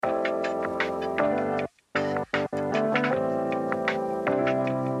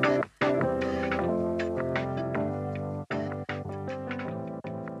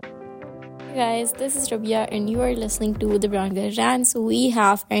guys, this is Rabia and you are listening to the Brown Girl Rants. We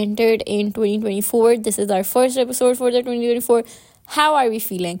have entered in 2024. This is our first episode for the 2024. How are we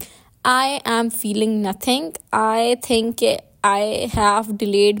feeling? I am feeling nothing. I think I have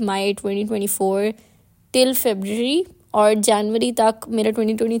delayed my 2024 till February और जनवरी तक मेरा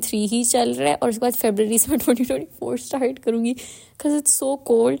 2023 ही चल रहा है और उसके बाद फरवरी से मैं 2024 स्टार्ट करूँगी because it's so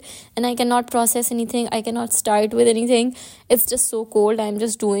cold and I cannot process anything. I cannot start with anything. It's just so cold. I'm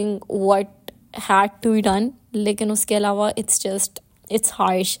just doing what had to be done. लेकिन उसके अलावा it's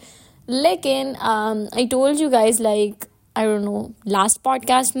harsh. लेकिन I told you guys I don't know last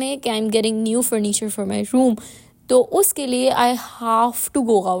podcast में कि I'm getting new furniture for my room. तो उसके लिए I have to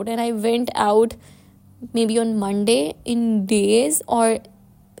go out and I went out maybe on Monday in days or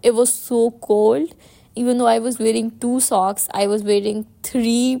it was so cold. Even though I was wearing 2 socks, I was wearing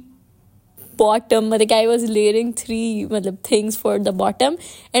 3 bottom. I was layering 3 things for the bottom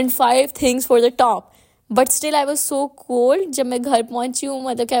and 5 things for the top. But still I was so cold. जब मैं घर पहुंची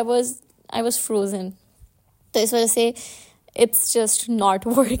हूँ I was frozen. तो इस वजह से it's just not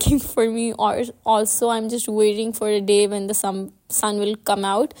working for me. Or also I'm just waiting for a day when the sun will come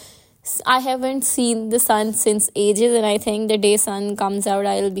out. I haven't seen the sun since ages and I think the day sun comes out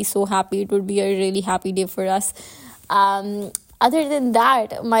I'll be so happy. It would be a really happy day for us. Other than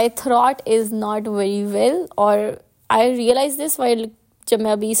that, my throat is not very well or I realized this while जब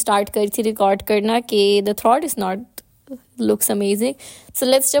मैं अभी start कर थी record करना कि the throat is not looks amazing. So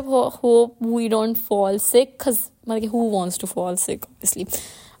let's just hope we don't fall sick because who wants to fall sick obviously.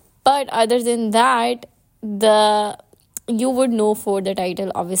 But other than that, you would know for the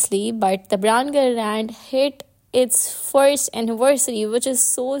title obviously, but the Brown Girl Rant hit its first anniversary, which is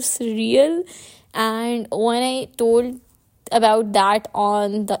so surreal. And when I told about that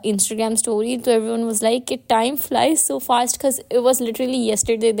on the Instagram story, so everyone was like, time flies so fast because it was literally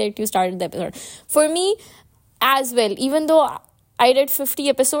yesterday that you started the episode. For me as well, even though I did 50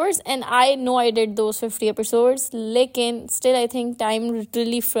 episodes and I know I did those 50 episodes, lekin still I think time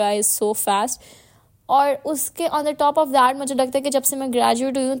literally flies so fast. और उसके on the top of that मुझे लगता है कि जब से मैं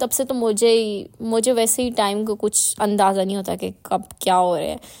graduate हुई हूँ तब से तो मुझे वैसे ही टाइम को कुछ अंदाज़ा नहीं होता कि कब क्या हो रहा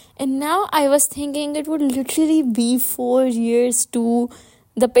है. And now I was thinking it would literally be 4 years to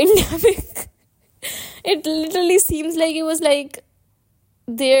the pandemic. It literally seems like it was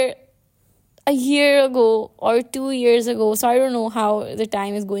there a year ago or 2 years ago. So I don't know how the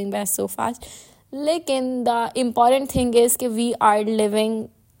time is going by so fast. Lekin the important thing is that we are living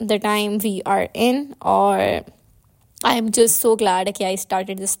the time we are in, or I'm just so glad that I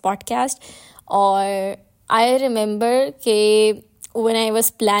started this podcast. Or I remember that when I was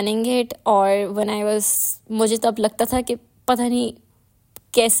planning it or when I was मुझे तब लगता था कि पता नहीं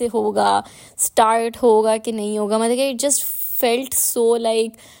कैसे होगा, start होगा कि नहीं होगा. it just felt so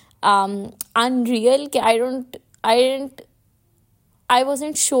unreal कि I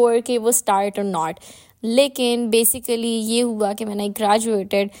wasn't sure कि वो start or not. लेकिन बेसिकली ये हुआ कि मैंने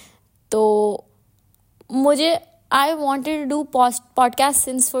ग्रेजुएटेड तो मुझे I wanted to do podcast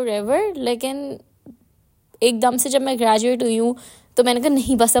since for ever. लेकिन एकदम से जब मैं ग्रेजुएट हुई हूँ तो मैंने कहा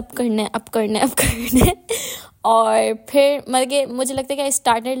नहीं बस अब करना है. और फिर मुझे लगता है कि I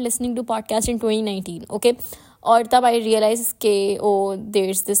started listening to podcast in 2019. Okay और तब आई रियलाइज के there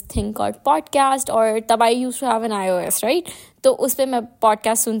is this thing called podcast. और तब I used to have an iOS right. तो उस पर मैं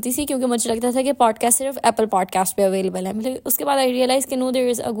पॉडकास्ट सुनती थी क्योंकि मुझे लगता था कि पॉडकास्ट सिर्फ एप्पल पॉडकास्ट पे अवेलेबल है. उसके बाद आई रियलाइज कि no there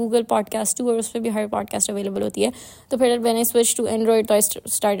is a Google podcast too और उस पर भी हर पॉडकास्ट अवेलेबल होती है. तो फिर when I switch to Android तो I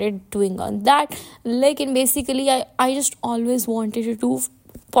started doing on that. लेकिन basically I just always wanted to do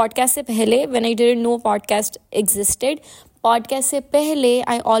podcast से पहले when I didn't know podcast existed. Podcast से पहले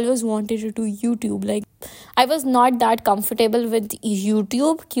I always wanted to do YouTube. I was not that comfortable with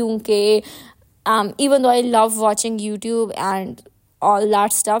YouTube क्योंकि even though I love watching YouTube and all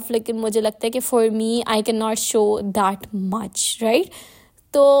that stuff, लेकिन मुझे लगता है कि for me I cannot show that much, right?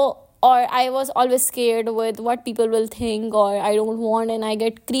 तो or I was always scared with what people will think or I don't want and I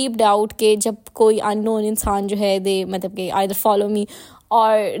get creeped out कि जब कोई unknown इंसान जो है they either follow me or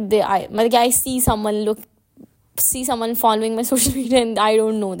I see someone following my social media and I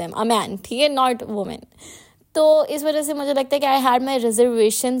don't know them, a man, ठीक है, not woman. तो इस वजह से मुझे लगता है कि I had my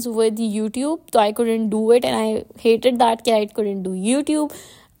reservations with YouTube, तो I couldn't do it and I hated that कि I couldn't do YouTube.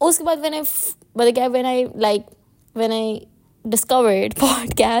 उसके बाद when I discovered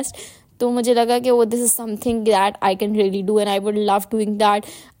podcast, तो मुझे लगा कि this is something that I can really do and I would love doing that.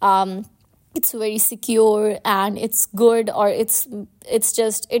 It's very secure and it's good, or it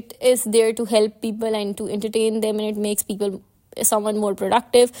is there to help people and to entertain them, and it makes people someone more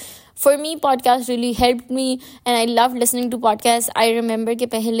productive. For me, podcast really helped me, and I loved listening to podcasts. I remember कि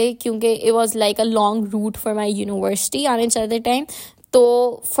पहले क्योंकि it was like a long route for my university आने चलते time, तो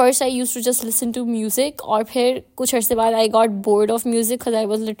first I used to just listen to music, और फिर कुछ अर्से बाद I got bored of music because I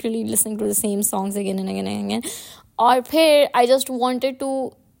was literally listening to the same songs again and again and again. और फिर I just wanted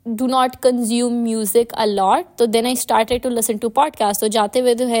to do not consume music a lot, तो then I started to listen to podcast. तो जाते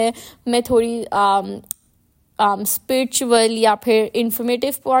हुए जो है मैं थोड़ी spiritual या फिर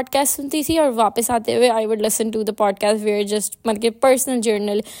informative podcast सुनती थी, और वापस आते हुए I would listen to the podcast where just मतलब personal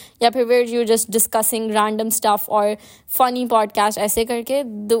journal या फिर where you just discussing random stuff or funny podcast ऐसे करके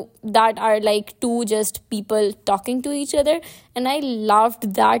that are like two just people talking to each other, and I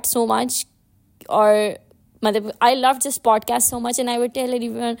loved that so much. Or I love just podcasts so much, and I would tell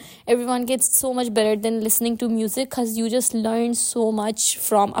everyone gets so much better than listening to music because you just learn so much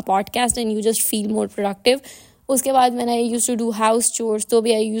from a podcast and you just feel more productive. उसके बाद when I used to do house chores, तो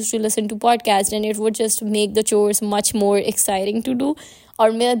भी I used to listen to podcast, and it would just make the chores much more exciting to do.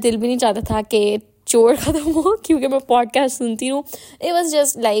 और मेरा दिल भी नहीं चाहता था कि चोर ख़त्म हो क्योंकि मैं podcast सुनती हूँ. It was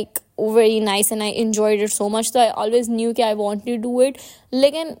just like very nice and I enjoyed it so much, so I always knew कि I wanted to do it.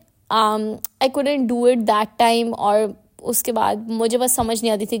 लेकिन I couldn't do it that time, और उसके बाद मुझे बस समझ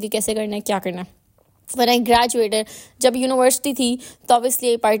नहीं आती थी कि कैसे करना है, क्या करना है. When I graduated, जब यूनिवर्सिटी थी तो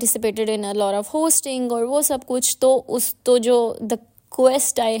obviously I participated in a lot of hosting और वो सब कुछ, तो जो the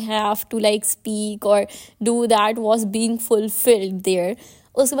quest I have to like speak or do that was being fulfilled there.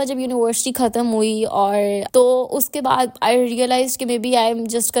 उसके बाद जब यूनिवर्सिटी ख़त्म हुई, और तो उसके बाद I realized कि maybe I'm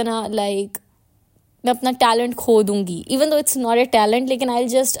just gonna like मैं अपना टैलेंट खो दूंगी, even though it's not a talent, लेकिन आई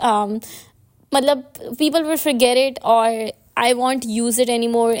जस्ट मतलब पीपल विल फॉरगेट इट, और I won't use it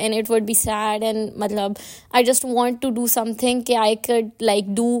anymore and it would be sad, and matlab I just want to do something that I could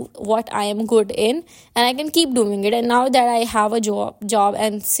like do what I am good in and I can keep doing it. And now that I have a job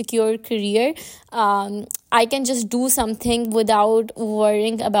and secure career, I can just do something without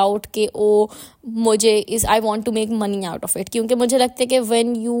worrying about कि I want to make money out of it. क्योंकि मुझे लगता है कि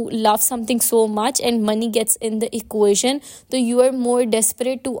when you love something so much and money gets in the equation, so you are more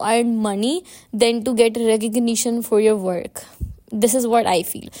desperate to earn money than to get recognition for your work. This is what I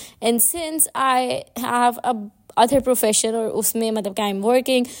feel. And since I have a other profession और उसमें मतलब कि I'm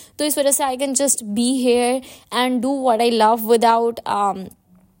working, तो इस वजह से I can just be here and do what I love without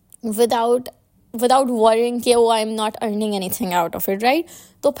worrying कि I'm not earning anything out of it, right?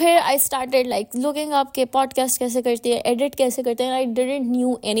 तो फिर I started like looking up कि podcast कैसे करते हैं, edit कैसे करते हैं. I didn't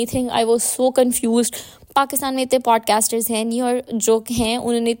knew anything. I was so confused. Pakistan में इतने पॉडकास्टर्स हैं नहीं, और जो हैं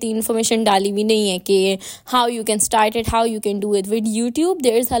उन्होंने इतनी इन्फॉर्मेशन डाली भी नहीं है कि how you can start it, how you can do it. With YouTube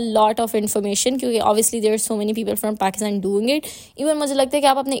there is a lot of information क्योंकि obviously there are so many people from Pakistan doing it. Even मुझे लगता है कि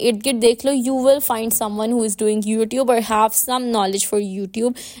आप अपने इर्द गिर्द देख लो, you will find someone who is doing YouTube or have some knowledge for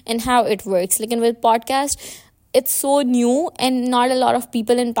YouTube and how it works. लेकिन with podcast it's so new and not a lot of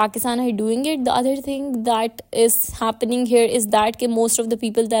people in Pakistan are doing it. The other thing that is happening here is that most of the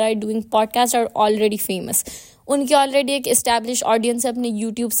people that are doing podcasts are already famous. उनकी already एक established audience है अपने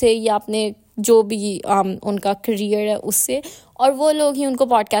YouTube से या अपने जो भी उनका career है उससे, और वो लोग ही उनको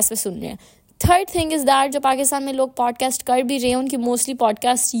podcast पे सुन रहे हैं. Third thing is that जो पाकिस्तान में लोग podcast कर भी रहे हैं उनकी mostly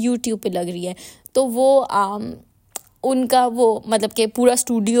podcast YouTube पे लग रही है, तो वो उनका वो मतलब कि पूरा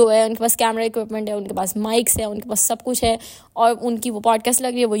स्टूडियो है, उनके पास कैमरा इक्विपमेंट है, उनके पास माइक्स है, उनके पास सब कुछ है, और उनकी वो पॉडकास्ट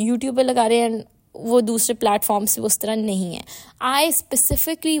लग रही है, वो यूट्यूब पे लगा रहे हैं, वो दूसरे प्लेटफॉर्म से उस तरह नहीं है. I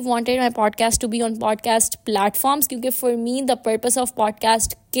specifically wanted my podcast to be on podcast platforms क्योंकि for me the purpose of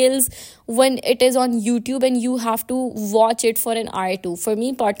podcast kills when it is on YouTube and you have to watch it for an hour too. For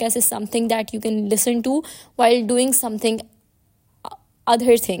me, podcast is something that you can listen to while doing something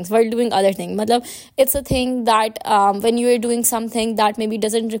other things, matlab it's a thing that when you are doing something that maybe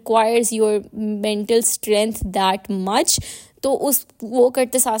doesn't requires your mental strength that much, तो उस वो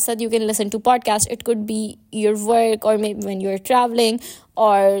करते साथ साथ you can listen to podcast. It could be your work or maybe when you're traveling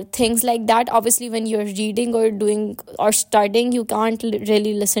or things like that. Obviously when you're reading or doing or studying you can't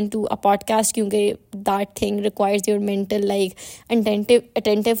really listen to a podcast क्योंकि that thing requires your mental like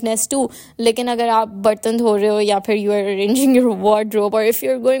attentiveness too. लेकिन अगर आप बर्तन धो रहे हो या फिर you are arranging your wardrobe or if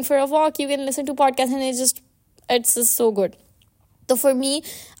you're going for a walk, you can listen to podcast and it's just so good. So for me,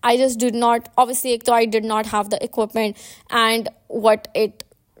 I just did not, obviously I did not have the equipment and what it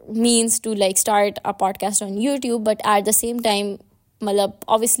means to like start a podcast on YouTube, but at the same time,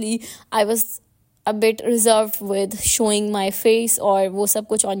 obviously I was a bit reserved with showing my face और वो सब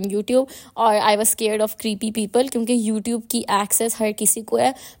कुछ on YouTube, और I was scared of creepy people क्योंकि YouTube की access हर किसी को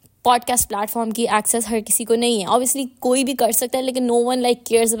है. पॉडकास्ट प्लेटफॉर्म की एक्सेस हर किसी को नहीं है. ऑब्वियसली कोई भी कर सकता है, लेकिन no one like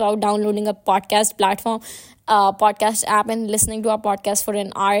cares about downloading a podcast platform, podcast app and listening to our podcast for an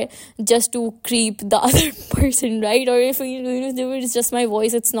hour just to creep the other person, right? Or if it's just my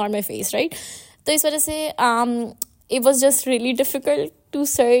voice, it's not my face, right? तो इस वजह से it was just really difficult to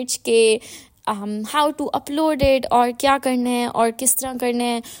search के how to upload it और क्या करना है और किस तरह करना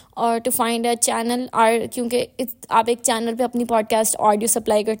है और to find a channel. और क्योंकि आप एक चैनल पे अपनी पॉडकास्ट ऑडियो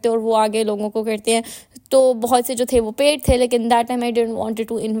सप्लाई करते हो और वो आगे लोगों को करते हैं, तो बहुत से जो थे वो पेड थे, लेकिन that time I didn't want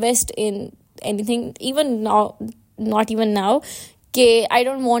to invest in anything, even now, not even now, कि I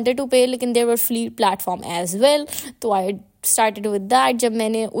don't wanted to pay, लेकिन there were free platform as well, तो I started with that. जब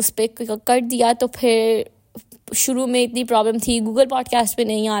मैंने उस पर कर दिया तो फिर शुरू में इतनी प्रॉब्लम थी, गूगल पॉडकास्ट पे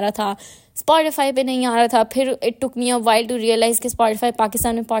नहीं आ रहा था, स्पॉटिफाई पे नहीं आ रहा था. फिर it took me a while to realise कि स्पॉटिफाई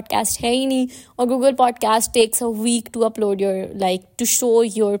पाकिस्तान में पॉडकास्ट है ही नहीं, और Google podcast takes a week to upload your like to show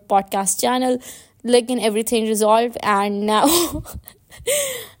your podcast channel. लेकिन everything resolve and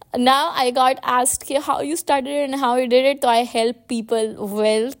now I got asked how you started and how you did it, so I help people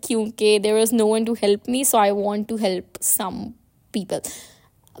well क्योंकि there was no one to help me, so I want to help some people.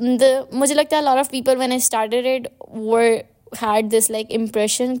 मुझे लगता है a lot of people when I started it had this like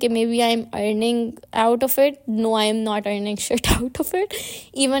impression कि maybe I'm earning out of it. No, I am not earning shit out of it.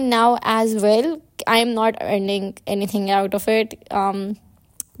 Even now as well, I am not earning anything out of it.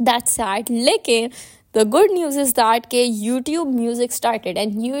 That's sad. लेकिन the good news is that के YouTube Music started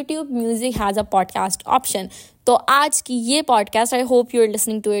and YouTube Music has a podcast option. तो आज की ये podcast, I hope you're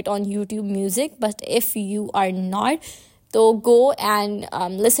listening to it on YouTube Music, but if you are not, so go and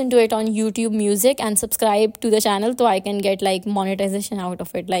listen to it on YouTube Music and subscribe to the channel so I can get like monetization out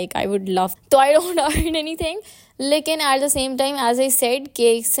of it. Like I would love. So I don't earn anything. Lekin at the same time, as I said,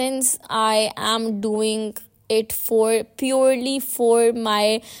 since I am doing it purely for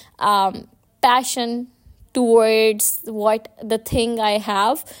my passion towards what the thing I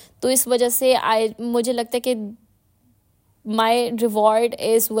have, तो इस वजह से मुझे लगता है कि my reward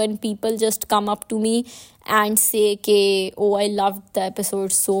is when people just come up to me and say कि oh I loved the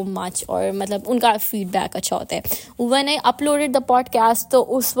episode so much, और मतलब उनका feedback अच्छा होता है. When I uploaded the podcast, तो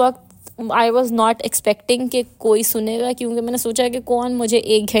उस वक्त I was not expecting कि कोई सुनेगा, क्योंकि मैंने सोचा कि कौन मुझे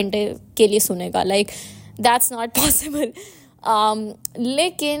 1 घंटे के लिए सुनेगा, like that's not possible.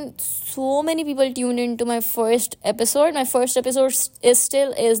 लेकिन so many people tuned into my first episode. My first episode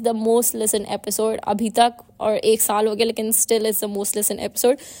is the most listened episode अभी तक, और 1 साल हो गया, लेकिन still is the most listened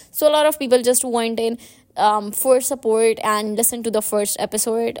episode. So a lot of people just went in for support and listen to the first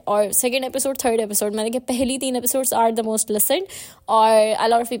episode or second episode, third episode. मैंने कहा पहली 3 episodes are the most listened, और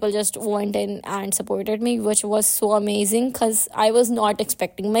a lot of people just went in and supported me, which was so amazing because I was not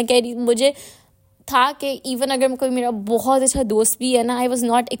expecting. मैं कह रही मुझे था कि इवन अगर कोई मेरा बहुत अच्छा दोस्त भी है ना, आई वॉज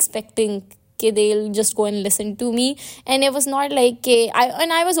नॉट एक्सपेक्टिंग कि they will just go and listen to me, and it was not like कि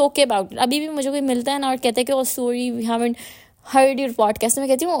I was okay about it. अभी भी मुझे कोई मिलता है ना और कहता है कि oh sorry we haven't heard your podcast, मैं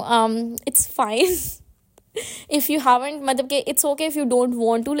कहती हूँ it's fine if you haven't, मतलब कि it's okay if you don't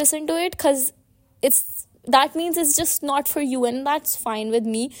want to listen to it, because it's that means it's just not for you, and that's fine with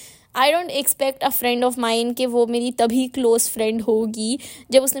me. I don't expect a friend of mine कि वो मेरी तभी close friend होगी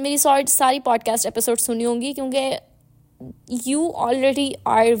जब उसने मेरी सारी podcast episode सुनी होंगी, क्योंकि you already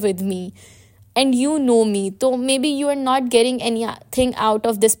are with me and you know me, तो maybe you are not getting anything out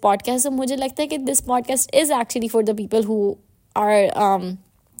of this podcast. तो मुझे लगता है कि this podcast is actually for the people who are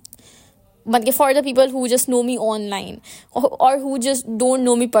मतलब for the people who just know me online और who just don't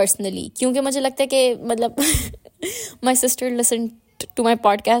know me personally. क्योंकि मुझे लगता है कि मतलब my sister listen to my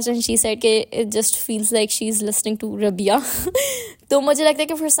podcast and she said कि it just feels like she's listening to Rabia. तो मुझे लगता है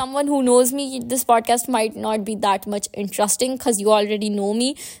कि for someone who knows me, this podcast might not be that much interesting because you already know me.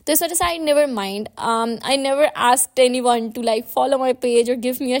 तो इस वजह से I never mind. I never asked anyone to like follow my page or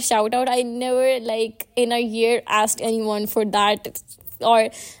give me a shout out. I never like in a year asked anyone for that, or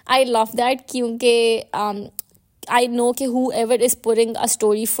I love that क्योंकि I know कि whoever is putting a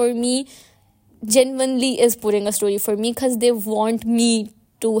story for me genuinely is putting a story for me because they want me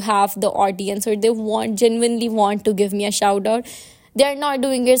to have the audience, or they genuinely want to give me a shout out. They are not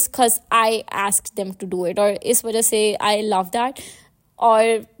doing it because I asked them to do it, or is वजह से I love that. Or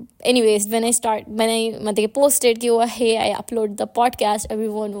anyways, when I posted कि hey I upload the podcast,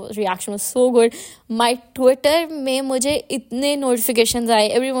 everyone's reaction was so good. My Twitter में मुझे इतने notifications आए,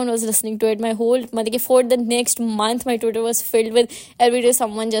 everyone was listening to it. My whole मतलब कि for the next month my Twitter was filled with every day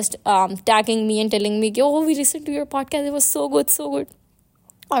someone just tagging me and telling me कि oh we listened to your podcast, it was so good, so good.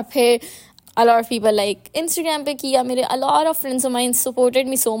 और फिर a lot of people like Instagram पे किया मेरे, a lot of friends of mine supported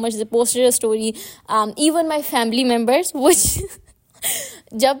me so much. They posted a story, even my family members, which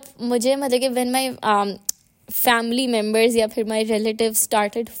जब मुझे मतलब कि when my family members या फिर my relatives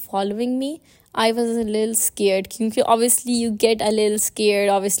started following me, I was a little scared, क्योंकि obviously you get a little scared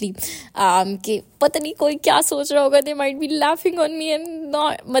obviously कि पता नहीं कोई क्या सोच रहा होगा, they might be laughing on me and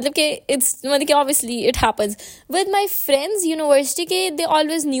not, मतलब कि obviously it happens with my friends university के, they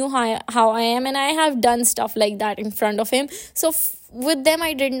always knew how I am and I have done stuff like that in front of him, so with them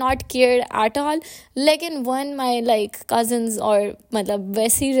I did not care at all. Lekin when my like cousins or matlab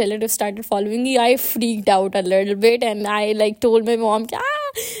वैसे relatives started following me, I freaked out a little bit and I like told my mom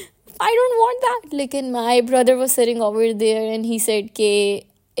I don't want that. Lekin my brother was sitting over there and he said ke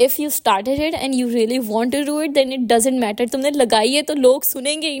if you started it and you really want to do it, then it doesn't matter, तुमने लगाई है तो लोग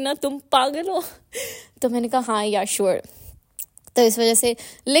सुनेंगे ही ना, तुम पागल हो. तो मैंने कहा हाँ यार श्योर. तो इस वजह से,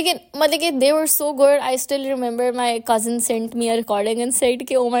 लेकिन मतलब कि they were so good. I still remember my cousin sent me a recording and said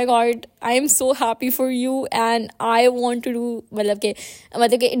कि oh my god, I am so happy for you and I want to do, मतलब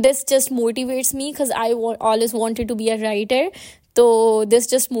कि this just motivates me because I always wanted to be a writer. So this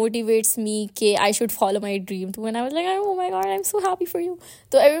just motivates me कि I should follow my dream. So when I was like, oh my god, I'm so happy for you.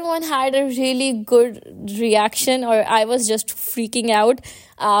 So everyone had a really good reaction, or I was just freaking out.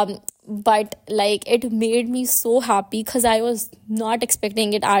 But like it made me so happy because I was not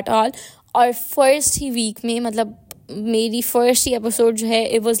expecting it at all. और first ही week में मतलब मेरी first ही episode जो है,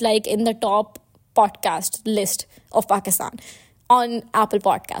 it was like in the top podcast list of Pakistan on Apple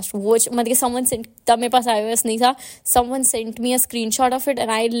Podcast, which मतलब someone sent, तब मेरे पास iOS नहीं था, someone sent me a screenshot of it and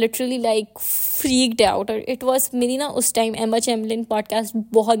I literally like freaked out. और it was मेरी ना उस time Emma Chamberlain podcast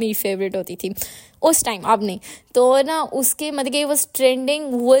बहुत मेरी favorite होती थी उस time, अब नहीं. तो ना उसके मतलब कि it was trending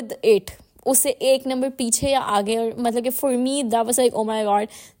with it, उससे एक नंबर पीछे या आगे. और मतलब कि for me that was like oh my god,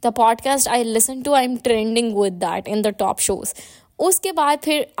 the podcast I listen to, I'm trending with that in the top shows. उसके बाद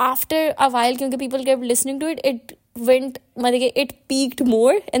फिर after a while, क्योंकि people kept listening to it, it went, मतलब it peaked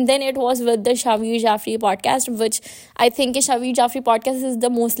more, and then it was with the Shavir Jafri podcast, which I think Shavir Jafri podcast is the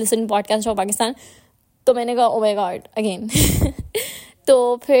most listened podcast of Pakistan. तो मैंने कहा oh my god again.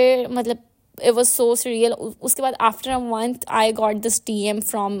 तो फिर मतलब it was so surreal. उसके बाद after a month I got this DM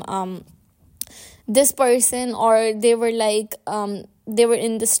from this person, or they were like they were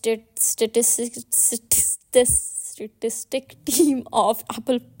in the statistic team of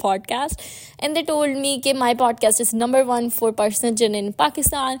Apple Podcast, and they told me कि my podcast is number 1 for percentage in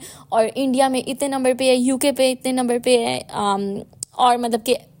Pakistan, और India में इतने number पे है, UK पे इतने number पे है, और मतलब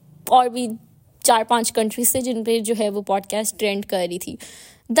कि और भी 4-5 कंट्रीज से जिन पे जो है वो पॉडकास्ट ट्रेंड कर रही थी.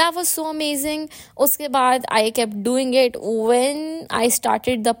 That was so amazing. उसके बाद I kept doing it. When I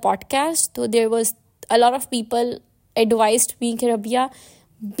started the podcast, so there was a lot of people advised me कि Rabia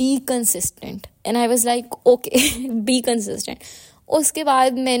be consistent, and I was like okay be consistent. उसके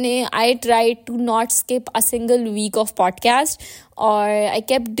बाद मैंने I tried to not skip a single week of podcast, और I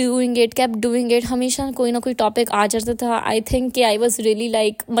kept doing it. हमेशा कोई ना कोई topic आ जाता था. I think I was really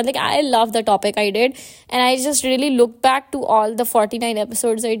like मतलब I love the topic I did, and I just really look back to all the 49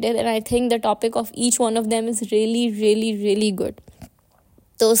 episodes I did, and I think the topic of each one of them is really really really good.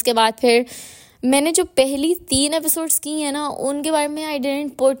 तो उसके बाद फिर मैंने जो पहली 3 episodes की हैं ना, उनके बारे में I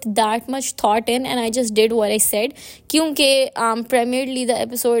didn't put that much thought in, and I just did what I said, क्योंकि primarily the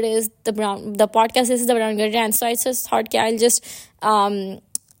episode is the podcast is the Brown Girl Rants, so I just thought कि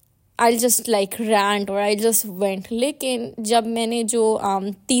I'll just like rant, or I just went. लेकिन जब मैंने जो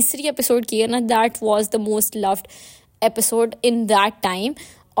तीसरी episode की है ना, that was the most loved episode in that time,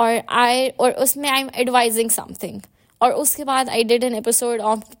 और उसमें I'm advising something. और उसके बाद I did an episode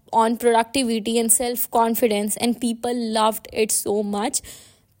on productivity and self-confidence, and people loved it so much.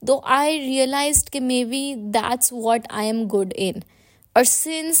 Though I realized कि maybe that's what I am good in. और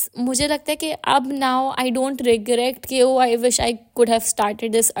since मुझे लगता है कि अब now I don't regret कि oh I wish I could have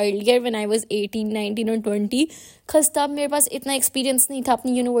started this earlier when I was 18, 19 or 20, because तब मेरे पास इतना experience नहीं था,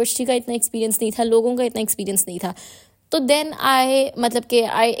 अपनी यूनिवर्सिटी का इतना experience नहीं था, लोगों का इतना experience नहीं था. So then I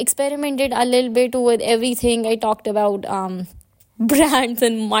experimented a little bit with everything. I talked about brands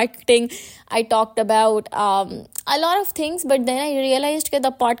and marketing. I talked about a lot of things, but then I realized that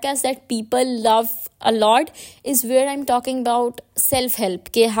the podcast that people love a lot is where I'm talking about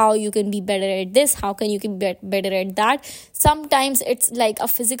self-help, how you can be better at this, how can you be better at that. Sometimes it's like a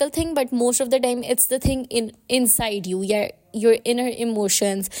physical thing, but most of the time it's the thing inside you, your inner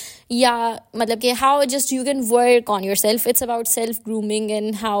emotions. Yeah, मतलब how just you can work on yourself. It's about self-grooming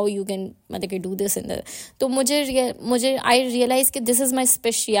and how you can do this in the. तो मुझे I realized that this is my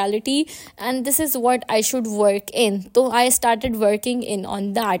speciality and this is what I should work in. तो I started working in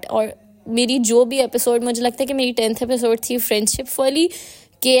on that. और मेरी जो भी episode, मुझे लगता है कि मेरी 10th एपिसोड थी फ्रेंडशिप वाली,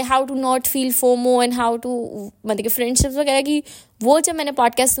 कि how to not feel FOMO and how to मतलब कि फ्रेंडशिप वगैरह की, वो जब मैंने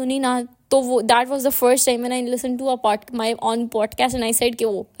पॉडकास्ट सुनी ना, तो वो that was the first time when I listen to my own podcast and I said कि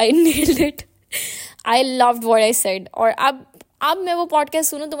oh I nailed it, I loved what I said. और अब मैं वो पॉडकास्ट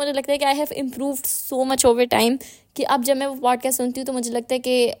सुनूं तो मुझे लगता है कि I have improved so much over time, कि अब जब मैं वो पॉडकास्ट सुनती हूँ तो मुझे लगता है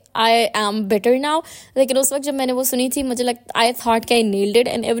कि आई एम बेटर नाउ. लेकिन उस वक्त जब मैंने वो सुनी थी, मुझे आई थॉट कि I nailed it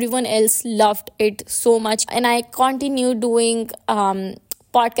and everyone else loved it so much, and I continue doing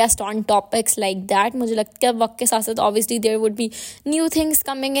podcast on topics like that. मुझे लगता है वक्त के साथ साथ obviously there would be new things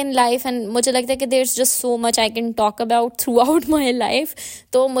coming in life, and मुझे लगता है कि there's just so much I can talk about throughout my life.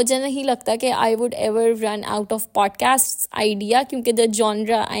 तो मुझे नहीं लगता कि I would ever run out of podcasts idea, क्योंकि the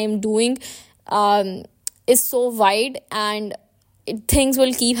genre I am doing is so wide and things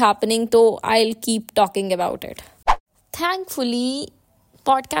will keep happening, so I'll keep talking about it. Thankfully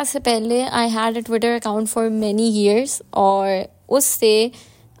podcast से पहले I had a Twitter account for many years, और उससे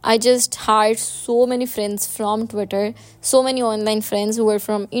I just had so many friends from Twitter, so many online friends who were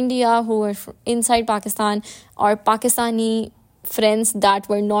from India, who were inside Pakistan, or Pakistani friends that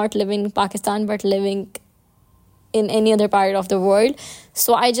were not living in Pakistan but living in any other part of the world.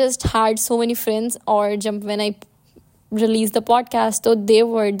 So I just had so many friends, or when I released the podcast, so they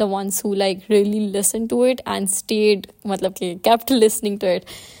were the ones who like really listened to it and stayed, matlab ke kept listening to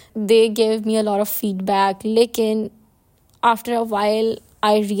it. They gave me a lot of feedback, lekin after a while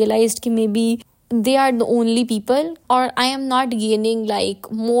I realized ki maybe they are the only people, or I am not gaining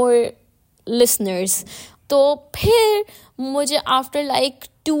like more listeners. तो फिर मुझे after like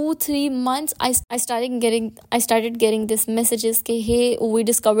 2-3 months I started getting this messages कि hey, we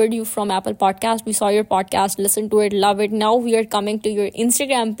discovered you from Apple Podcast, we saw your podcast, listen to it, love it, now we are coming to your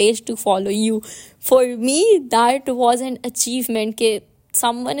Instagram page to follow you. For me that was an achievement कि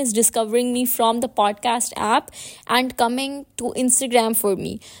someone is discovering me from the podcast app and coming to Instagram for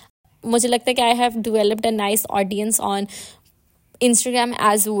me. मुझे लगता है कि I have developed a nice audience on Instagram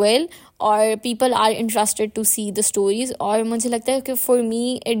as well, और people are interested to see the stories. और मुझे लगता है कि for me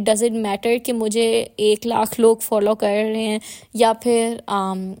it doesn't matter कि मुझे 1 लाख लोग follow कर रहे हैं या फिर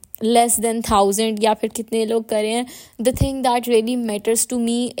less than 1,000 या फिर कितने लोग कर रहे हैं. The thing that really matters to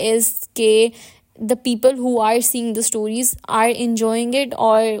me is कि the people who are seeing the stories are enjoying it,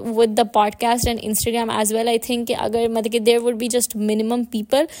 or with the podcast and Instagram as well. I think कि अगर मतलब कि there would be just minimum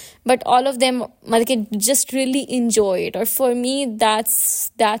people, but all of them मतलब कि just really enjoy it, or for me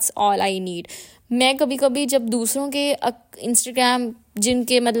that's all I need. मैं कभी कभी जब दूसरों के Instagram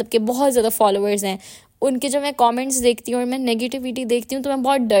जिनके मतलब कि बहुत ज़्यादा followers हैं, उनके जब मैं comments देखती हूँ और मैं negativity देखती हूँ तो मैं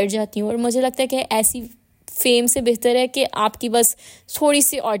बहुत डर जाती हूँ, और मुझे लगता है कि ऐसी फेम से बेहतर है कि आपकी बस थोड़ी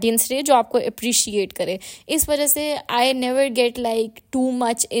सी ऑडियंस रहे जो आपको अप्रिशिएट करे. इस वजह से I never get like too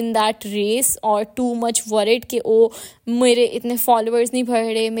much in that race और टू मच वरिड कि ओ मेरे इतने फॉलोअर्स नहीं बढ़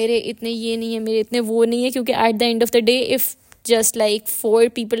रहे, मेरे इतने ये नहीं है, मेरे इतने वो नहीं है, क्योंकि at the end of the day if just like 4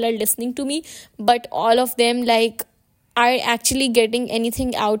 people are listening to me, but all of them like are actually getting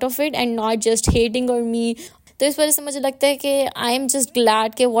anything out of it and not just hating on me. तो इस वजह से मुझे लगता है कि I am just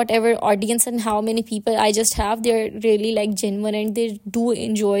glad कि what ever audience and how many people I just have, they are really like genuine and they do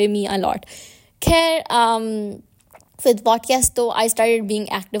enjoy me a lot. खैर with podcast though I started being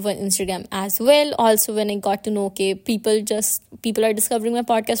active on Instagram as well. Also when I got to know okay people are discovering my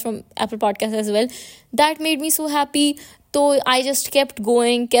podcast from Apple Podcast as well, that made me so happy. तो I just kept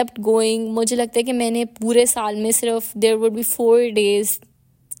going. मुझे लगता है कि मैंने पूरे साल में सिर्फ there would be 4 days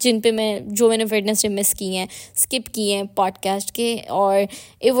जिन पे जो मैंने वेडनेसडे मिस किए हैं, स्किप किए हैं पॉडकास्ट के, और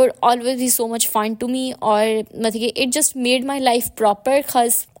it would always be so much fun to me. और मतलब कि it just made my life proper.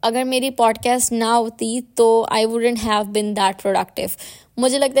 खास अगर मेरी पॉडकास्ट ना होती तो I wouldn't have been that productive.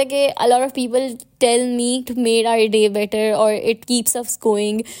 मुझे लगता है कि a lot of people tell me to made our day better, और it keeps us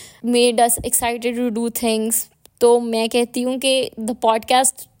going, made us excited to do things. तो मैं कहती हूँ कि the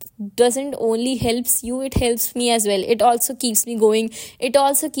podcast doesn't only helps you, it helps me as well. It also keeps me going, it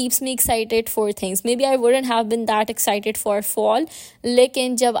also keeps me excited for things. Maybe I wouldn't have been that excited for fall,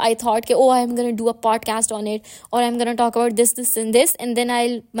 lekin jab I thought ke oh I'm going to do a podcast on it, or I'm going to talk about this and this, and then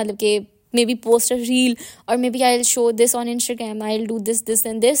I'll matlab ke maybe post a reel, or maybe I'll show this on Instagram, I'll do this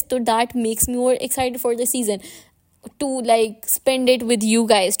and this, so that makes me more excited for the season, to like spend it with you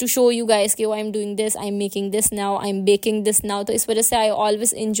guys, to show you guys कि oh I'm doing this, I'm making this now, I'm baking this now. तो इस वजह से I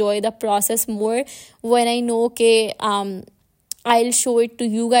always enjoy the process more when I know कि I'll show it to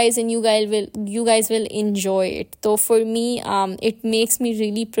you guys and you guys will enjoy it. So for me it makes me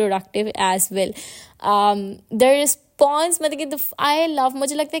really productive as well. There is response, मतलब कि I love,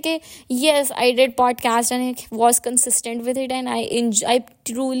 मुझे लगता है कि yes, I did podcast and I was consistent with it, and I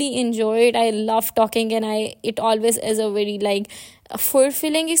truly enjoy it. I love talking, and it always is a very like a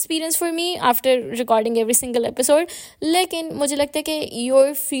fulfilling experience for me after recording every single episode. लेकिन मुझे लगता है कि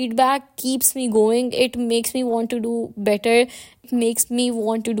your feedback keeps me going. It makes me want to do better. It makes me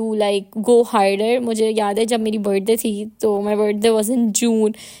want to do like go harder. मुझे याद है जब मेरी birthday थी, तो my birthday was in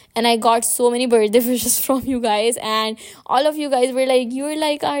June, and I got so many birthday wishes from you guys, and all of you guys were like, you're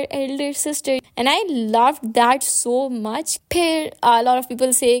like our elder sister, and I loved that so much. फिर a lot of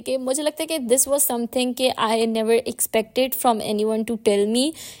people say कि मुझे लगता है कि this was something कि I never expected from anyone to tell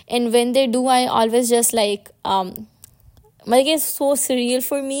me, and when they do, I always just like मतलब कि it's so surreal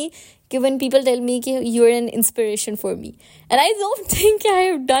for me when people tell me कि you're an inspiration for me, and I don't think I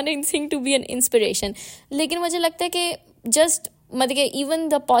have done anything to be an inspiration. लेकिन मुझे लगता है कि just मतलब कि even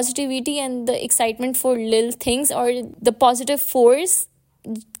the positivity and the excitement for little things or the positive force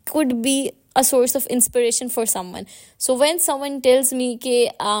could be a source of inspiration for someone. So when someone tells me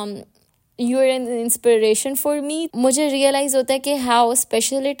कि you're an inspiration for me, मुझे realize होता है कि how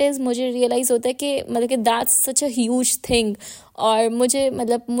special it is. मुझे realize होता है कि मतलब कि that's such a huge thing, और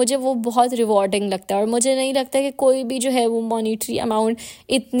मुझे वो बहुत rewarding लगता है, और मुझे नहीं लगता कि कोई भी जो है वो monetary amount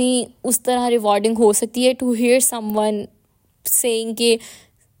इतनी उस तरह rewarding हो सकती है to hear someone saying कि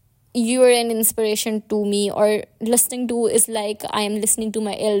you are an inspiration to me, or listening to is like I am listening to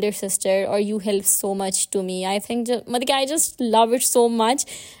my elder sister, or you help so much to me. I think I just love it so much,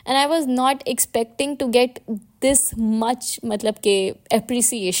 and I was not expecting to get this much मतलब के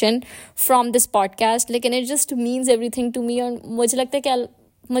appreciation from this podcast. लेकिन it just means everything to me, और मुझे लगता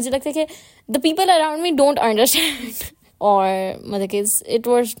है कि the people around me don't understand. Or it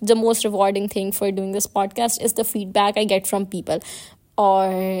was the most rewarding thing for doing this podcast is the feedback I get from people.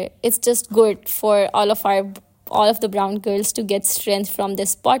 Or it's just good for all of the brown girls to get strength from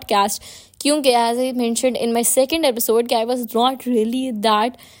this podcast. Kyunki, as I mentioned in my second episode, I was not really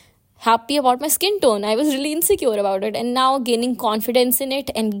that happy about my skin tone. I was really insecure about it, and now gaining confidence in it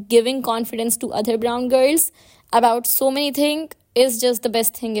and giving confidence to other brown girls about so many things is just the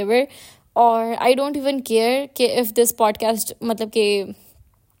best thing ever. Or I don't even care if this podcast मतलब के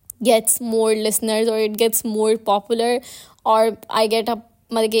gets more listeners, or it gets more popular, or I get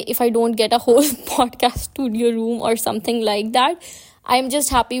if I don't get a whole podcast studio room or something like that. I'm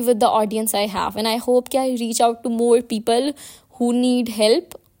just happy with the audience I have, and I hope I reach out to more people who need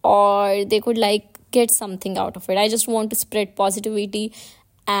help, or they could like get something out of it. I just want to spread positivity,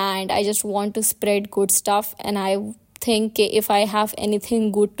 and I just want to spread good stuff, and I think if I have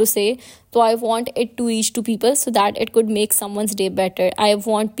anything good to say, so I want it to reach to people so that it could make someone's day better. I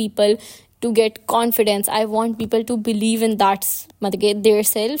want people to get confidence. I want people to believe in that their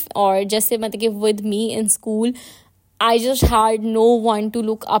self. Or just with me in school, I just had no one to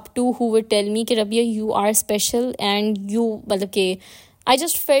look up to who would tell me कि Rabia, you are special, and you I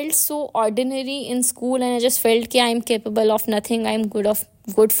just felt so ordinary in school, and I just felt कि I'm capable of nothing, I'm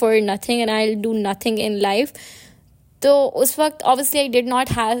good for nothing, and I'll do nothing in life. So उस वक्त obviously I did not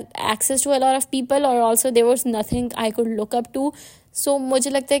have access to a lot of people, or also there was nothing I could look up to. So मुझे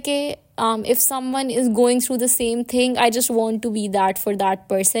लगता है कि if someone is going through the same thing, I just want to be that for that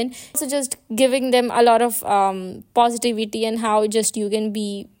person. So just giving them a lot of positivity, and how just you can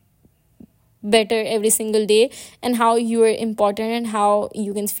be better every single day, and how you are important, and how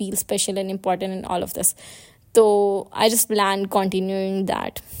you can feel special and important in all of this. So I just plan continuing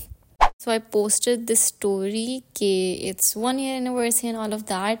that. So I posted this story कि it's 1 year anniversary and all of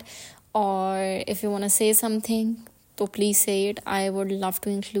that. Or if you want to say something, so please say it. I would love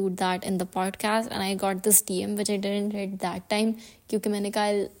to include that in the podcast. And I got this DM which I didn't read that time, क्योंकि मैंने कहा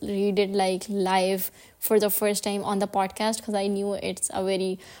I'll read it like live for the first time on the podcast, because I knew it's a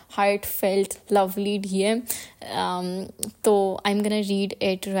very heartfelt, lovely DM. So I'm gonna read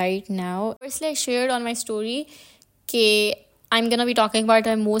it right now. Firstly, I shared on my story कि I'm going to be talking about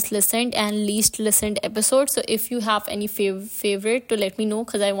my most listened and least listened episodes. So if you have any favorite, to let me know,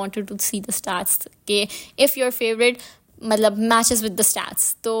 because I wanted to see the stats. Okay, if your favorite matches with the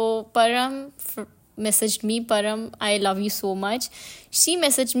stats. So Param messaged me. Param, I love you so much. She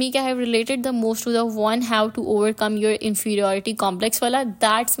messaged me that I have related the most to the one how to overcome your inferiority complex wala.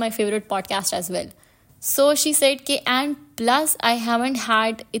 That's my favorite podcast as well. So she said कि and plus I haven't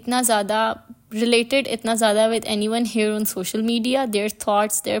had related itna zyada with anyone here on social media, their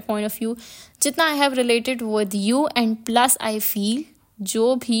thoughts, their point of view, jitna I have related with you, and plus I feel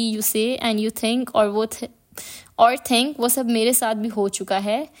जो भी you say and you think or think वो सब मेरे साथ भी हो चुका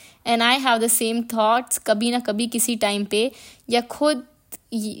है, and I have the same thoughts कभी ना कभी किसी टाइम पे, या खुद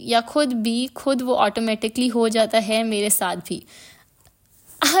या खुद वो ऑटोमेटिकली हो जाता है मेरे साथ भी.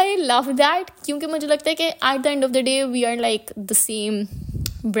 आई लव दैट, क्योंकि मुझे लगता है कि at the end of the day we are like the same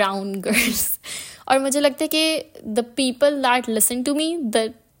brown girls. और मुझे लगता है कि the people that listen to me,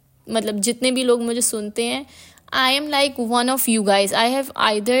 मतलब जितने भी लोग मुझे सुनते हैं, I am like one of you guys.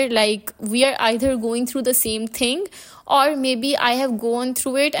 We are either going through the same thing, or maybe I have gone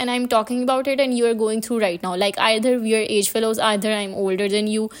through it and I'm talking about it and you are going through right now. Like either we are age fellows, either I'm older than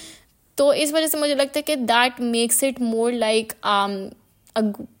you. तो इस वजह से मुझे लगता है कि that makes it more like a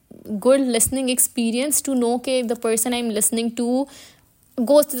good listening experience to know कि the person I'm listening to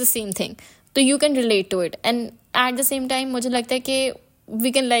goes through the same thing. So you can relate to it. And at the same time, मुझे लगता है कि we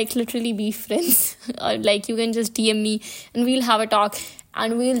can like literally be friends. Or like you can just DM me and we'll have a talk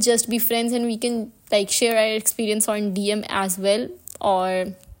and we'll just be friends and we can like share our experience on DM as well.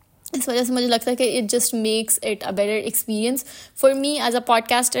 और इस वजह से मुझे लगता है कि it just makes it a better experience. For me as a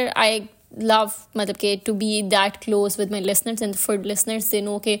podcaster, I love मतलब कि to be that close with my listeners, and for listeners they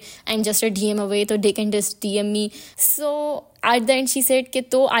know कि I'm just a DM away, so they can just DM me. So at the end she said कि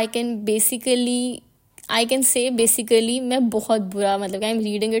तो I can say basically मैं बहुत बुरा, मतलब I'm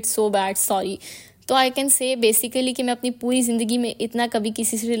reading it so bad, sorry. तो I can say basically कि मैं अपनी पूरी ज़िंदगी में इतना कभी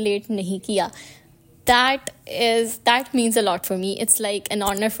किसी से relate नहीं किया. That means a lot for me. It's like an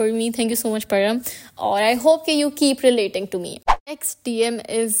honor for me. Thank you so much, Param. Or I hope that you keep relating to me. Next DM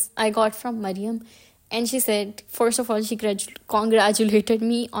I got from Mariam. And she said, first of all, she congratulated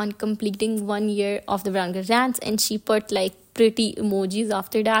me on completing 1 year of the Brown Girl Rants. And she put like pretty emojis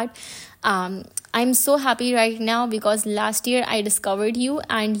after that. I'm so happy right now because last year I discovered you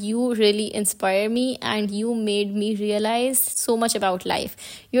and you really inspire me and you made me realize so much about life.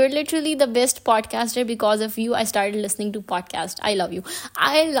 You're literally the best podcaster. Because of you, I started listening to podcasts. I love you.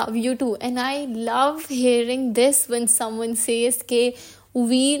 I love you too. And I love hearing this when someone says कि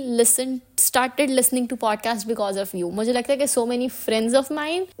we started listening to podcasts because of you. मुझे लगता है कि so many friends of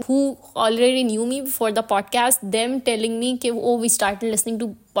mine who already knew me before the podcast, them telling me कि we started listening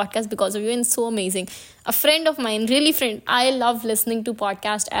to podcasts because of you, and so amazing. A friend of mine, really friend, I love listening to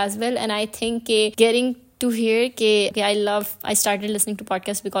podcasts as well, and I think getting to hear I started listening to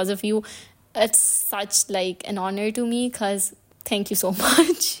podcasts because of you, it's such like an honor to me, because thank you so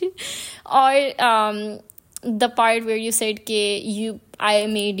much. Or the part where you said I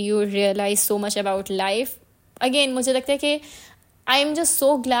made you realize so much about life. Again, मुझे लगता है कि I'm just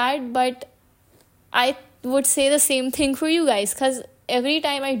so glad, but I would say the same thing for you guys, because every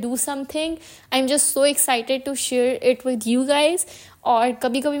time I do something, I'm just so excited to share it with you guys. और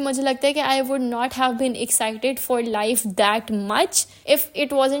कभी-कभी मुझे लगता है कि I would not have been excited for life that much if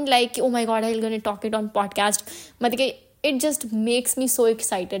it wasn't like, oh my god, I'm going to talk it on podcast. मतलब it just makes me so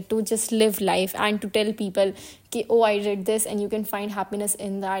excited to just live life and to tell people कि oh, I did this, and you can find happiness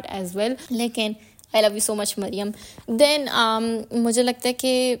in that as well. लेकिन I love you so much, Mariam. Then मुझे लगता है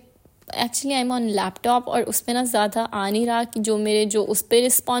कि actually I'm on laptop और उस पर ना ज़्यादा आ नहीं रहा कि जो उस पर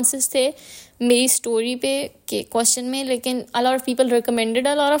responses थे मेरी story पे के question में. लेकिन a lot of people recommended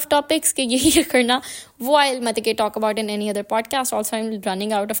a lot of topics कि यही करना, वो I'll मतलब talk about in any other podcast. Also, I'm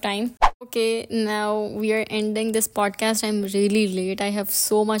running out of time. Okay, now we are ending this podcast. I'm really late. I have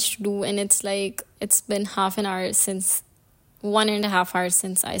so much to do, and it's been 1.5 hours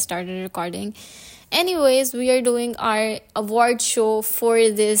since I started recording. Anyways, we are doing our award show for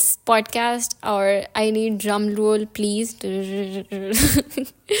this podcast. Or I need drum roll, please.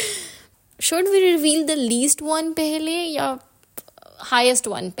 Should we reveal the least one pehle ya highest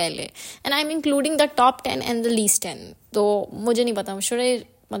one pehle? And I'm including the top 10 and the least 10. तो मुझे नहीं पता. Should I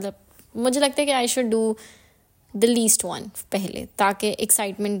मतलब मुझे लगता है कि I should do the least one पहले, ताकि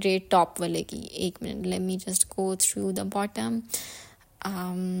excitement rate top वाले की. एक minute, let me just go through the bottom.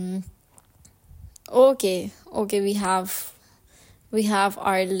 Okay, we have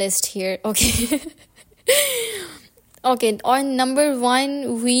our list here. Okay. Okay, on number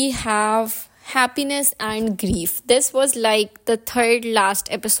 1 we have happiness and grief. This was like the third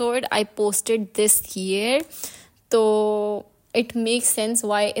last episode I posted this year, so it makes sense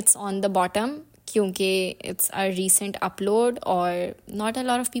why it's on the bottom, क्योंकि it's a recent upload or not a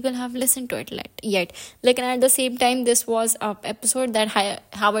lot of people have listened to it yet. Like, and at the same time, this was a episode that I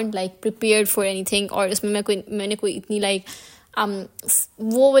haven't like prepared for anything, और इसमें मैंने कोई इतनी like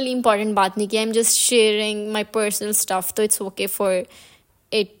वो वाली important बात नहीं की. I'm just sharing my personal stuff, so it's okay for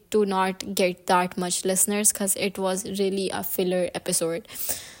it to not get that much listeners, because it was really a filler episode.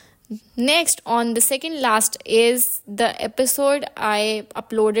 Next, on the second last is the episode I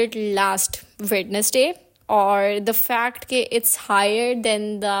uploaded last Wednesday, or the fact that it's higher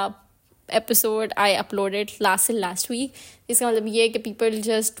than the episode I uploaded last week. इसका मतलब ये है कि people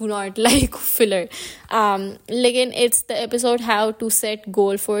just do not like filler. लेकिन it's the episode how to set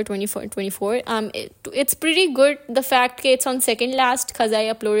goal for 24. It's pretty good. The fact कि it's on second last because I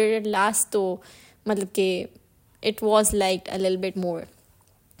uploaded it last, तो मतलब कि it was liked a little bit more.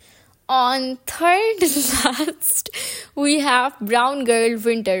 On third last, we have Brown Girl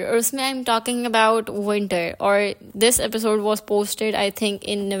Winter. और उसमें I'm talking about winter. और this episode was posted, I think,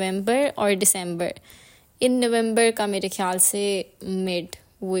 in November or December. In November का मेरे ख्याल से mid.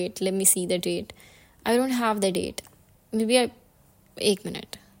 Wait, let me see the date. I don't have the date. Maybe एक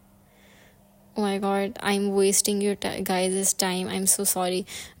minute. Oh my god, I'm wasting your guys' time. I'm so sorry.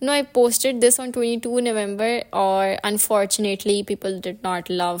 No, I posted this on 22 November, or unfortunately, people did not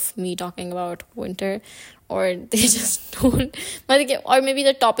love me talking about winter, or they just don't. Or maybe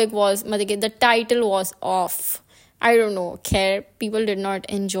the topic was, the title was off. I don't know. People did not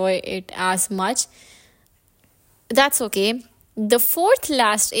enjoy it as much. That's okay. The fourth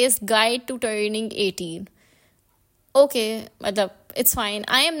last is Guide to Turning 18. Okay, it's fine.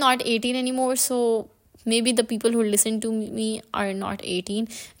 I am not 18 anymore, so maybe the people who listen to me are not 18.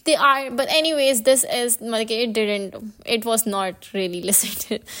 They are, but anyways, this is it was not really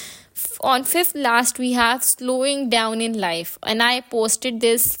listened. On fifth last, we have Slowing Down in Life, and I posted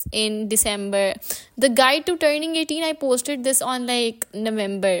this in December. The Guide to Turning 18, I posted this on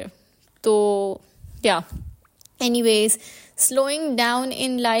November. So yeah. Anyways, Slowing Down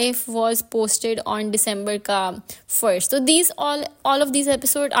in Life was posted on December ka 1st. So these all of these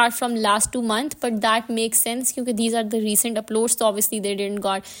episodes are from last 2 months, but that makes sense because these are the recent uploads, so obviously they didn't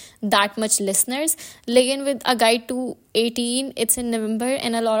got that much listeners. Again, with A Guide to 18, it's in November,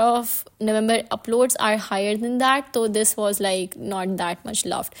 and a lot of November uploads are higher than that, so this was not that much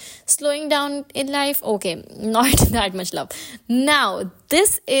loved. Slowing Down in Life, okay, not that much love. Now,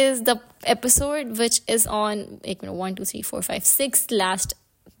 this is the episode which is on 1, 2, 3, 4, 5, 6 last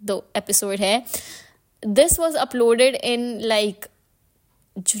the episode hai. This was uploaded in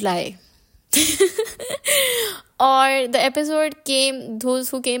July. Or the episode those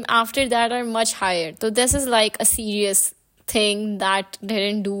who came after that are much higher. So this is a serious thing that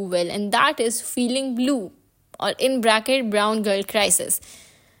didn't do well, and that is Feeling Blue, or in bracket Brown Girl Crisis.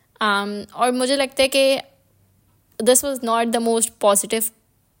 और मुझे लगता है कि this was not the most positive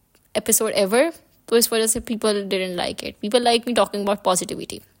episode ever, तो इस वजह से people didn't like it. People like me talking about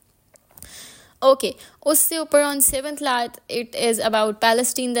positivity. Okay, उससे ऊपर on 7th last, it is about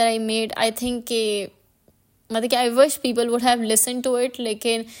Palestine that I made. I think I wish people would have listened to it,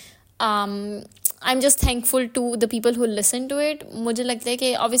 लेकिन I'm just thankful to the people who listened to it. मुझे लगता है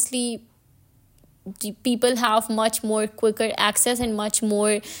कि obviously people have much more quicker access and much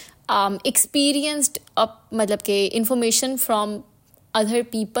more experienced information from other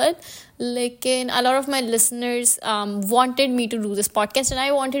people. Lekin a lot of my listeners wanted me to do this podcast, and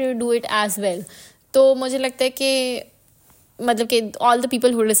I wanted to do it as well. तो मुझे लगता है कि all the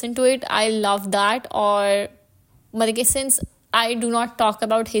people who listen to it, I love that. और since I do not talk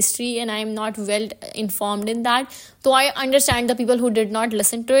about history and I am not well informed in that, so I understand the people who did not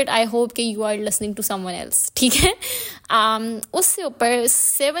listen to it. I hope that you are listening to someone else. ठीक है? उससे ऊपर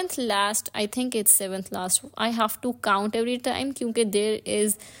 7th last, I think it's 7th last. I have to count every time क्योंकि there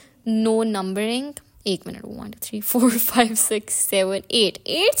is no numbering. 1 minute. 1, 2, 3, 4, 5, 6, 7, 8.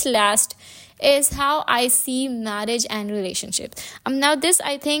 8th last is How I See Marriage and Relationships. Now this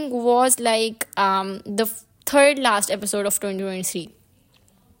I think was the third last episode of 2023.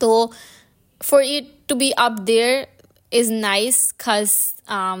 So for it to be up there is nice because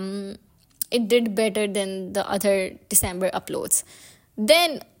it did better than the other December uploads.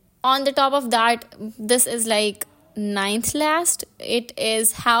 Then on the top of that, this is 9th last. It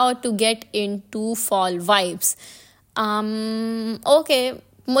is How to Get into Fall Vibes. Okay,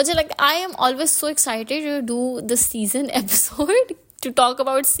 I am always so excited to do the season episode, to talk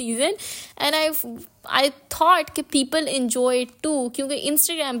about season, and I thought that people enjoy it too, because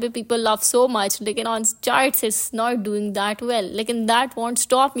Instagram pe people love so much, lekin on charts it's not doing that well. Lekin that won't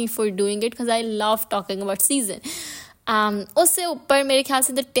stop me for doing it because I love talking about season. Usse upar mere khayal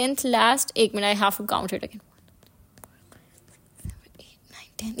se the 10th last, 1 minute, I have to count it again.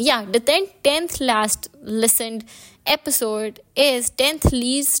 10. The 10th last listened episode is 10th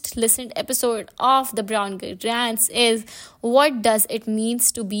least listened episode of the Brown Girl Rants is What Does It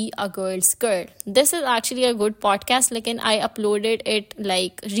Means to Be a Girl's Girl. This is actually a good podcast. I uploaded it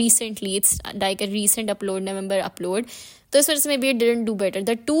recently. It's a recent upload, November upload. So this was maybe it didn't do better.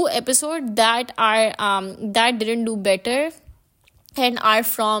 The 2 episodes that are that didn't do better and are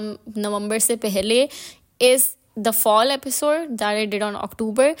from November se pehle is the fall episode that I did on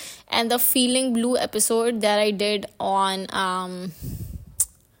October, and the Feeling Blue episode that I did on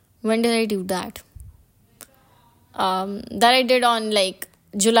when did I do that? That I did on like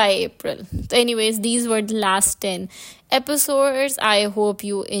July, April. So anyways, these were the last 10 episodes. I hope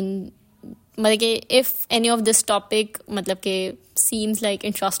you if any of this topic seems like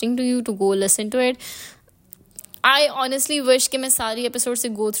interesting to you, to go listen to it. I honestly wish कि मैं सारी episode से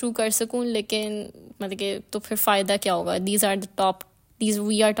go through कर सकूं, लेकिन तो फिर फायदा क्या होगा? These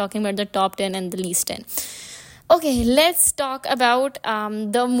we are talking about the top 10 and the least 10. Okay, let's talk about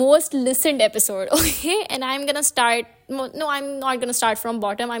the most listened episode. Okay, and I'm gonna start. No, I'm not gonna start from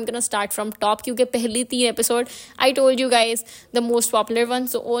bottom. I'm gonna start from top. क्योंकि पहली 3 episode I told you guys the most popular one.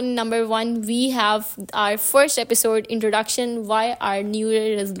 So on number 1 we have our first episode, introduction, why our New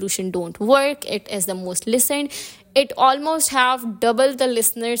Year resolution don't work. It is the most listened. It almost have double the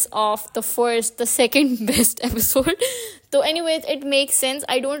listeners of the second best episode. So anyways, it makes sense.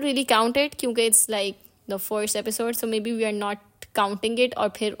 I don't really count it क्योंकि it's like the first episode, so maybe we are not counting it, और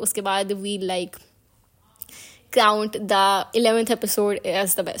फिर उसके बाद we like count the 11th episode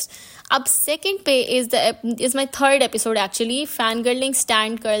as the best. अब second पे is my third episode actually, fangirling,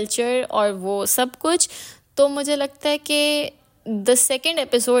 stand culture और वो सब कुछ. तो मुझे लगता है कि the second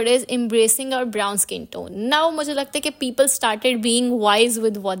episode is embracing our brown skin tone. Now मुझे लगता है कि people started being wise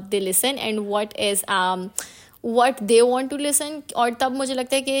with what they listen and what they want to listen. और तब मुझे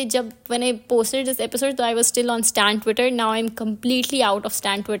लगता है कि जब when I posted this episode, so I was still on Stan Twitter. Now I'm completely out of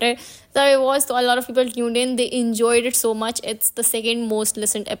Stan Twitter. So a lot of people tuned in. They enjoyed it so much. It's the second most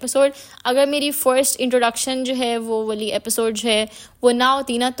listened episode. अगर मेरी first introduction जो है वो वाली episode जो है वो ना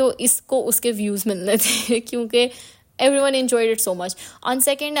होती ना, तो इसको उसके views मिलने थे क्योंकि everyone enjoyed it so much. On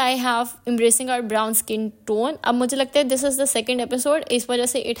second, I have embracing our brown skin tone. अब मुझे लगता है this is the second episode. इस वजह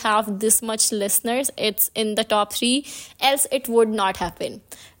से it have this much listeners. It's in the top 3. Else it would not happen.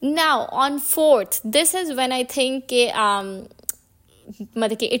 Now on fourth, this is when I think it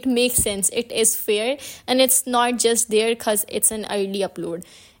makes sense. It is fair and it's not just there because it's an early upload.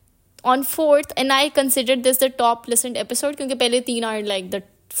 On fourth, and I considered this the top listened episode क्योंकि पहले 3 are like the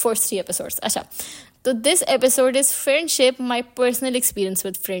first 3 episodes. अच्छा. So this episode is friendship, my personal experience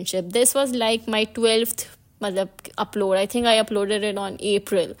with friendship. This was like my 12th upload. I think I uploaded it on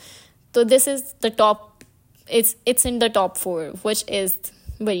April. So this is the top, it's in the top 4, which is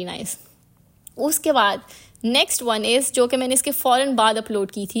very nice. उसके बाद next one is जो कि मैंने इसके फौरन बाद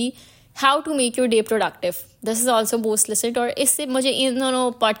upload की थी, how to make your day productive. This is also most listened, और इससे मुझे इन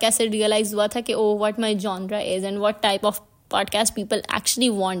दोनों podcast से realize हुआ था कि what my genre is and what type of podcast people actually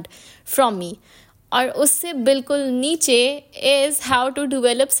want from me. और उससे बिल्कुल नीचे is how to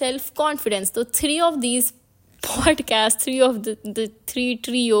develop self-confidence. So 3 of these podcasts, 3 of the 3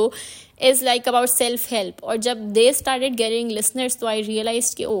 trio is like about self-help. और जब they started getting listeners, so I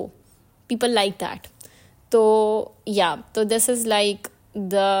realized कि people like that. So yeah, so this is like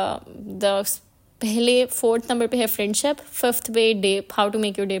the पहले 4th number पे है friendship, 5th पे how to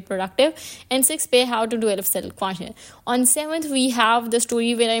make your day productive, and 6th पे how to develop self-confidence. On 7th we have the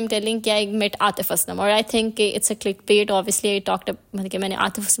story where I'm telling कि I met Atif Aslam, or I think it's a clickbait. Obviously I talked मतलब कि मैंने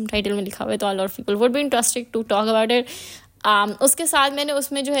Atif Aslam title में लिखा हुआ है, तो a lot of people would be interested to talk about it. उसके साथ मैंने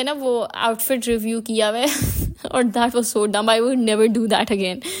उसमें जो है ना वो outfit review किया हुआ है और that was so dumb. I would never do that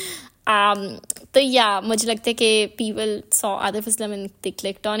again. तो yeah, मुझे लगता है कि people saw Atif Aslam and they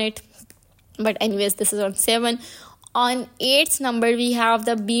clicked on it. But anyways, this is on 7. On 8th number, we have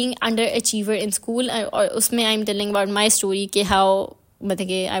the being underachiever in school. और उसमें I'm telling about my story कि how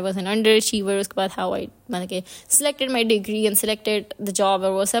I was an underachiever. उसके बाद how I selected my degree and selected the job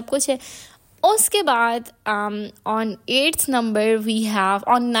और वो सब कुछ है. उसके बाद on 8th number we have,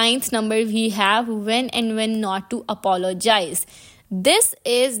 on 9th number we have when and when not to apologize. This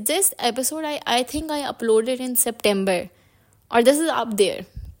episode I think I uploaded in September, or this is up there.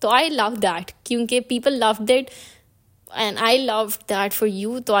 So I love that क्योंकि people loved it and I loved that for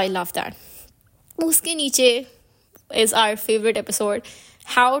you, so I love that. उसके नीचे is our favorite episode,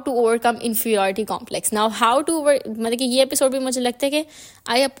 how to overcome inferiority complex. Now how to मतलब कि ये episode भी मुझे लगता है कि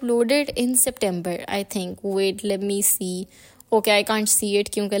I uploaded in September, I think. Wait, let me see. Okay, I can't see it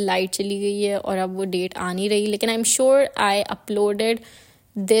क्योंकि light चली गई है और अब वो date आ नहीं रही, लेकिन I'm sure I uploaded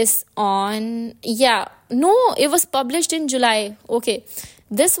this on, it was published in July. Okay,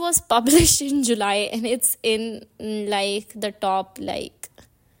 this was published in July and it's in like the top, like,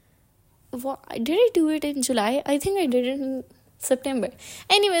 what, did I do it in July? I think I did it in September.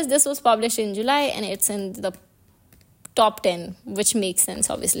 Anyways, this was published in July and it's in the top 10, which makes sense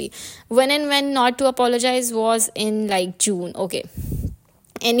obviously. When and when not to apologize was in like June. Okay,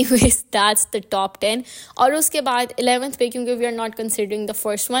 Anyways, that's the top 10. और उसके बाद 11th पे, क्योंकि we are not considering the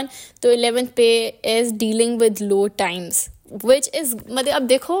first one, तो 11th पे is dealing with low times, which is मतलब अब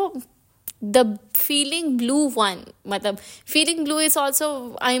देखो the feeling blue one, मतलब feeling blue is also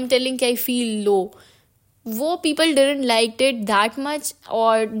I am telling कि I feel low. वो people didn't liked it that much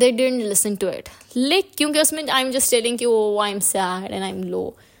or they didn't listen to it. Like क्योंकि उसमें I'm just telling कि oh I'm sad and I'm low.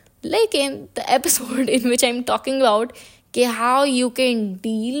 लेकिन the episode in which I'm talking about कि how you can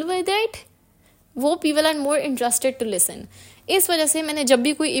deal with it, वो people are more interested to listen. इस वजह से मैंने जब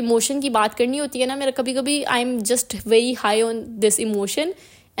भी कोई इमोशन की बात करनी होती है ना, मेरा कभी कभी I am just very high on this emotion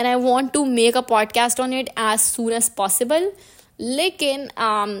and I want to make a podcast on it as soon as possible. लेकिन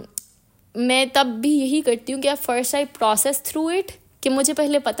मैं तब भी यही करती हूँ कि first I process through it, कि मुझे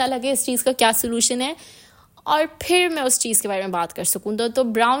पहले पता लगे इस चीज़ का क्या सोल्यूशन है और फिर मैं उस चीज़ के बारे में बात कर सकूँ. तो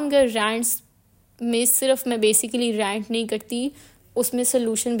ब्राउन गर्ल रैंट्स में सिर्फ मैं बेसिकली रैंट नहीं करती, उसमें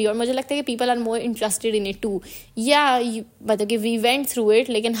सोल्यूशन भी. और मुझे लगता है कि people are more interested in it to. या मतलब कि वी वेंट थ्रू इट,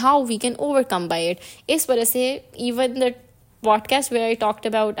 लेकिन how we can overcome bye it. इस वजह से even the podcast where I talked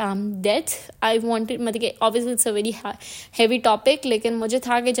about death, I wanted, मतलब कि obviously it's a very heavy topic, लेकिन मुझे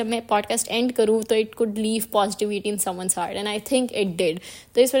था कि जब मैं पॉडकास्ट एंड करूँ तो it could leave positivity in someone's heart and I think it did.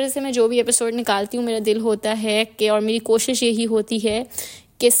 तो इस वजह से मैं जो भी एपिसोड निकालती हूँ, मेरा दिल होता है कि, और मेरी कोशिश यही होती है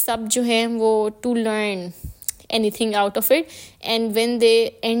कि सब जो हैं वो to learn anything out of it, and when they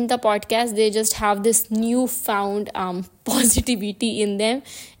end the podcast they just have this newfound positivity in them,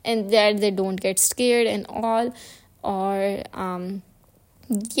 and that they don't get scared and all. Or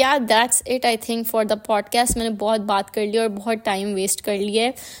yeah, that's it I think for the podcast. मैंने बहुत बात कर ली और बहुत time waste कर लिया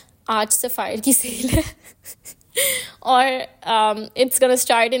है. आज से फायर की सेल है और it's gonna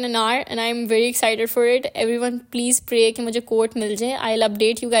start in an hour and I'm very excited for it. Everyone please pray कि मुझे कोट मिल जाए. I'll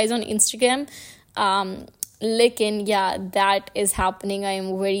update you guys on Instagram. लेकिन yeah, that is happening. I am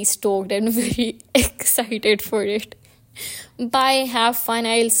very stoked and very excited for it. Bye, have fun.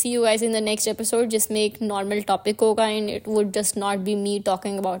 I'll see you guys in the next episode, जिसमें एक normal topic होगा and it would just not be me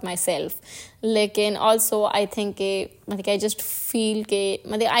talking about myself. लेकिन also I think कि मतलब I just feel कि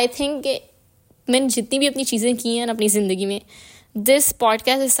मतलब I think कि मैंने जितनी भी अपनी चीज़ें की हैं अपनी ज़िंदगी में, this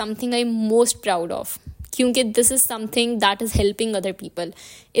podcast is something I'm most proud of. क्योंकि this is something that is helping other people.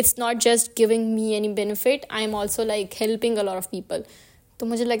 It's not just giving me any benefit. I'm also like helping a lot of people. तो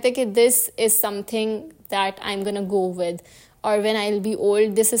मुझे लगता है कि this is something that I'm gonna go with. Or when I'll be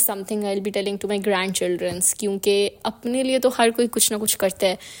old, this is something I'll be telling to my grandchildren. क्योंकि अपने लिए तो हर कोई कुछ ना कुछ करता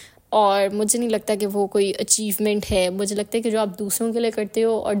है और मुझे नहीं लगता कि वो कोई अचीवमेंट है. मुझे लगता है कि जो आप दूसरों के लिए करते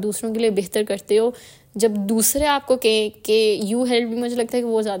हो और दूसरों के लिए बेहतर करते हो, जब दूसरे आपको के यू हेल्प भी, मुझे लगता है कि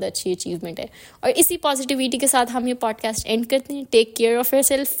वो ज़्यादा अच्छी अचीवमेंट है. और इसी पॉजिटिविटी के साथ हम ये पॉडकास्ट एंड करते हैं. Take care of your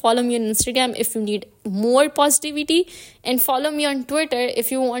self. Follow me on Instagram if you need more positivity and follow me on Twitter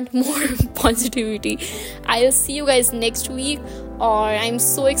if you want more positivity. I will see you guys next week और I am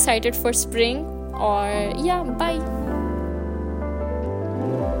so excited for spring. और या bye.